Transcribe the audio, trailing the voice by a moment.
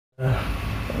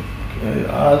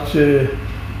आज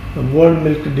world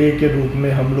milk day के रूप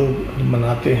में हम लोग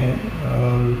मनाते हैं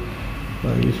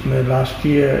और इसमें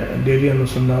राष्ट्रीय डेयरी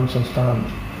अनुसंधान संस्थान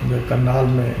करनाल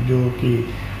में, जो कि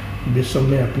विश्व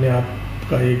में अपने आप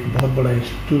का एक बहुत बड़ा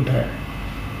इंस्टीट्यूट है,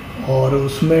 और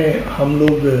उसमें हम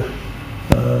लोग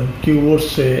की ओर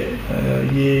से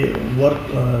ये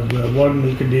वर्ल्ड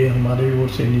मिल्क डे हमारे ओर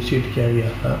से इनिशिएट किया गया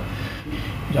था,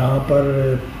 जहाँ पर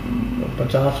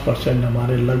 50%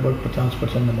 हमारे लगभग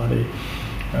 50% हमारे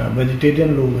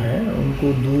वेजिटेरियन लोग हैं।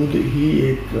 उनको दूध ही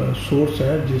एक सोर्स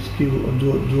है जिसकी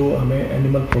जो हमें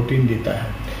एनिमल प्रोटीन देता है,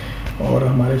 और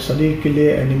हमारे शरीर के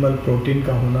लिए एनिमल प्रोटीन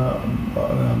का होना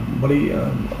बड़ी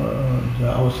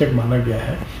आवश्यक माना गया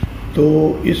है। तो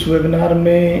इस वेबिनार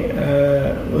में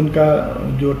उनका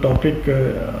जो टॉपिक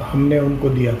हमने उनको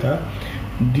दिया था,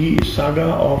 दी saga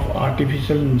of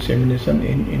artificial insemination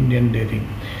in Indian dairy.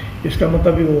 इसका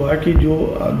मतलब ये हुआ कि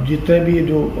जो जितने भी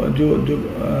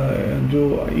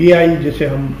जो EI जिसे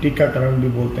हम टीकाकरण भी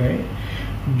बोलते हैं,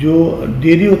 जो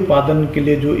डेयरी उत्पादन के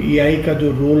लिए जो EI का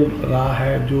जो रोल रहा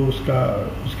है, जो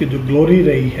उसकी जो ग्लोरी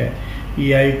रही है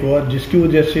EI को, जिसकी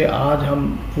वजह से आज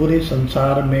हम पूरे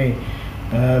संसार में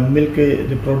मिल्क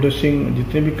प्रोड्यूसिंग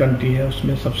जितने भी कंट्री है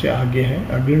उसमें सबसे आगे है,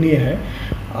 अग्रणीय है।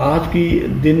 आज की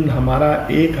दिन हमारा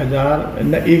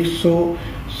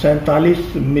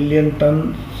 147 मिलियन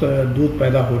टन दूध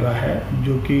पैदा हो रहा है,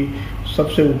 जो कि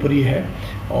सबसे ऊपरी है।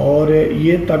 और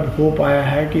ये तब हो पाया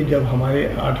है कि जब हमारे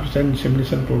आर्टिफिशियल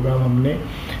इंसेमिनेशन प्रोग्राम हमने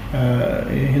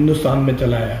हिंदुस्तान में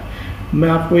चलाया। मैं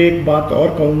आपको एक बात और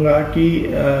कहूँगा कि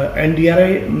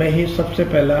NDRI में ही सबसे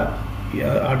पहला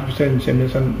आर्टिफिशियल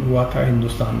इंसेमिनेशन हुआ था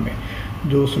हिंदुस्तान में,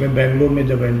 जो उसमें बेंगलोर में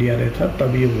जब NDRI था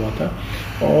तब ये हुआ था।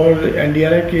 और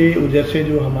NDRI की वजह से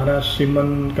जो हमारा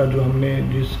सीमन का जो हमने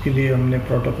जिसके लिए हमने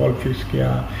प्रोटोकॉल फिक्स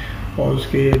किया और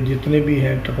उसके जितने भी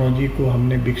हैं टेक्नोलॉजी को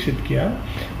हमने विकसित किया,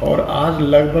 और आज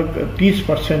लगभग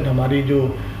 30% हमारी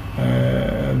जो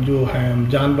है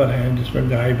जानवर हैं, जिसमें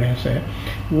गाय भैंस है,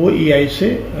 वो EI से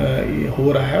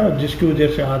हो रहा है, और जिसकी वजह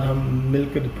से आज हम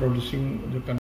मिल्क प्रोड्यूसिंग जो